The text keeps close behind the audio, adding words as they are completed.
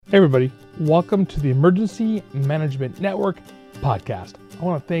Hey everybody, welcome to the Emergency Management Network podcast. I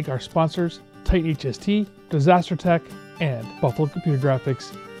want to thank our sponsors, Titan HST, Disaster Tech, and Buffalo Computer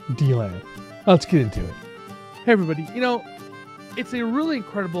Graphics, DLAN. Let's get into it. Hey everybody, it's a really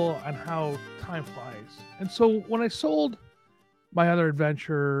incredible on how time flies. And so when I sold my other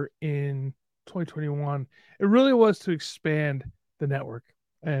adventure in 2021, it really was to expand the network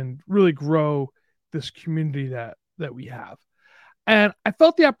and really grow this community that we have. And I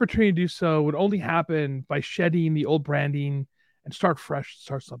felt the opportunity to do so would only happen by shedding the old branding and start fresh,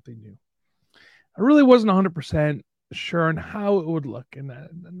 start something new. I really wasn't 100% sure on how it would look. And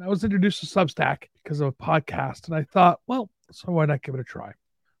I was introduced to Substack because of a podcast. And I thought, well, so why not give it a try?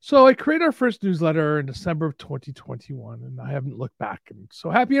 So I created our first newsletter in December of 2021, and I haven't looked back. And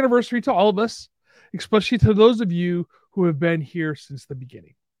so happy anniversary to all of us, especially to those of you who have been here since the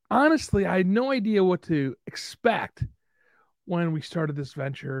beginning. Honestly, I had no idea what to expect when we started this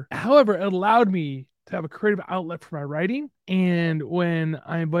venture. However, it allowed me to have a creative outlet for my writing. And when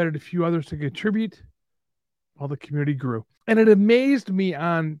I invited a few others to contribute, well, the community grew. And it amazed me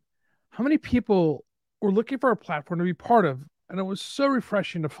on how many people were looking for a platform to be part of. And it was so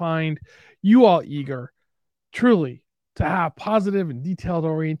refreshing to find you all eager, truly, to have positive and detailed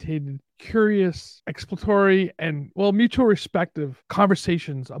oriented, curious, exploratory, and, mutual respective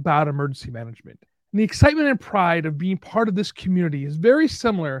conversations about emergency management. And the excitement and pride of being part of this community is very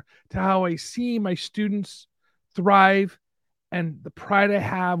similar to how I see my students thrive and the pride I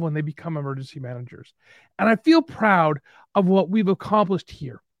have when they become emergency managers. And I feel proud of what we've accomplished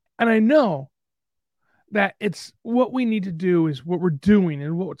here. And I know that it's what we need to do is what we're doing,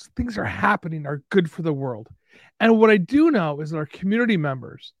 and what things are happening are good for the world. And what I do know is that our community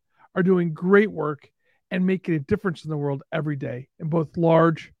members are doing great work and making a difference in the world every day in both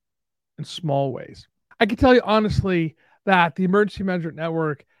large and small ways. I can tell you honestly that the Emergency Management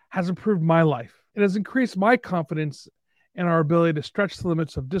Network has improved my life. It has increased my confidence in our ability to stretch the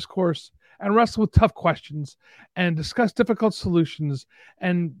limits of discourse and wrestle with tough questions and discuss difficult solutions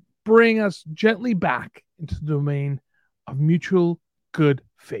and bring us gently back into the domain of mutual good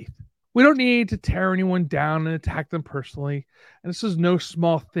faith. We don't need to tear anyone down and attack them personally. And this is no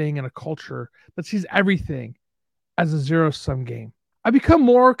small thing in a culture that sees everything as a zero-sum game. I become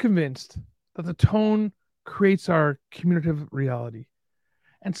more convinced that the tone creates our communicative reality.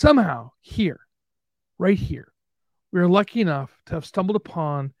 And somehow, right here, we are lucky enough to have stumbled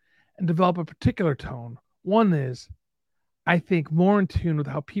upon and develop a particular tone. One is, I think, more in tune with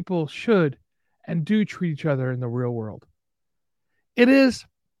how people should and do treat each other in the real world. It is,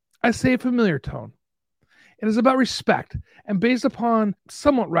 I say, a familiar tone. It is about respect and based upon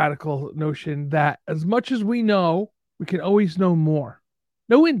somewhat radical notion that as much as we know, we can always know more.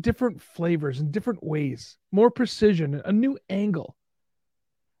 Know in different flavors, in different ways, more precision, a new angle.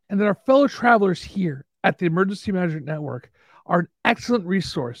 And that our fellow travelers here at the Emergency Management Network are an excellent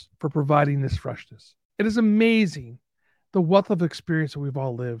resource for providing this freshness. It is amazing the wealth of experience that we've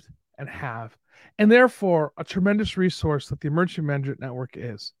all lived and have, and therefore a tremendous resource that the Emergency Management Network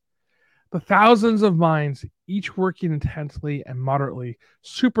is. The thousands of minds, each working intensely and moderately,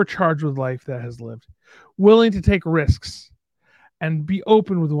 supercharged with life that has lived, willing to take risks and be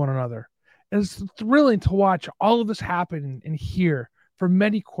open with one another. And it's thrilling to watch all of this happen and hear for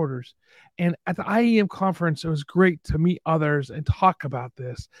many quarters. And at the IEM conference, it was great to meet others and talk about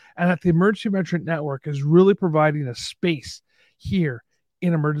this. And that the Emergency Management Network is really providing a space here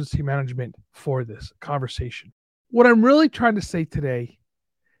in emergency management for this conversation. What I'm really trying to say today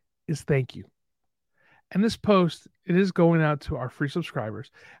is thank you. And this post, it is going out to our free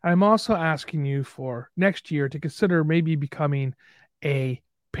subscribers. And I'm also asking you for next year to consider maybe becoming a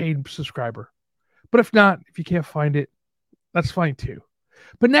paid subscriber. But if not, if you can't find it, that's fine too.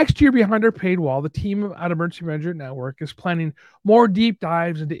 But next year, behind our paid wall, the team at Emergency Management Network is planning more deep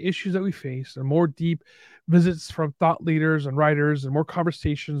dives into issues that we face and more deep visits from thought leaders and writers and more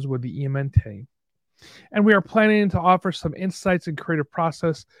conversations with the EMN team. And we are planning to offer some insights and creative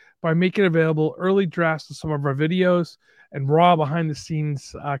process by making available early drafts of some of our videos and raw behind the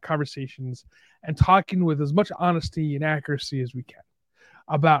scenes conversations and talking with as much honesty and accuracy as we can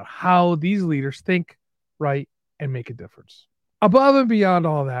about how these leaders think, write, and make a difference. Above and beyond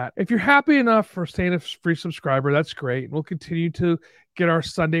all that, if you're happy enough for staying a free subscriber, that's great. We'll continue to get our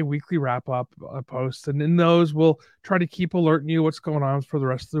Sunday weekly wrap-up posts, and in those, we'll try to keep alerting you what's going on for the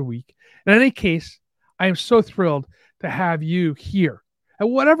rest of the week. In any case, I am so thrilled to have you here at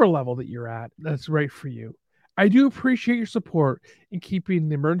whatever level that you're at that's right for you. I do appreciate your support in keeping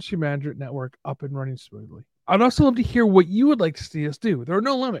the Emergency Management Network up and running smoothly. I'd also love to hear what you would like to see us do. There are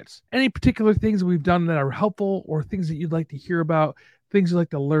no limits. Any particular things that we've done that are helpful or things that you'd like to hear about, things you'd like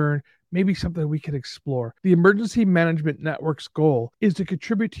to learn, maybe something we could explore. The Emergency Management Network's goal is to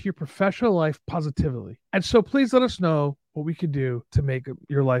contribute to your professional life positively. And so please let us know what we could do to make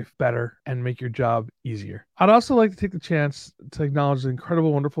your life better and make your job easier. I'd also like to take the chance to acknowledge the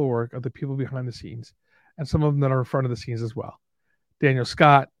incredible, wonderful work of the people behind the scenes and some of them that are in front of the scenes as well. Daniel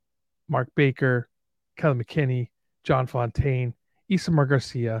Scott, Mark Baker, Kelly McKinney, John Fontaine, Isamar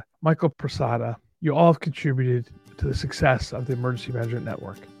Garcia, Michael Prasada. You all have contributed to the success of the Emergency Management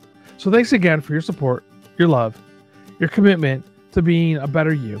Network. So thanks again for your support, your love, your commitment to being a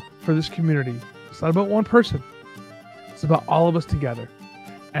better you for this community. It's not about one person. It's about all of us together,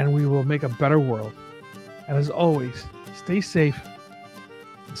 and we will make a better world. And as always, stay safe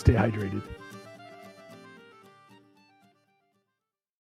and stay hydrated.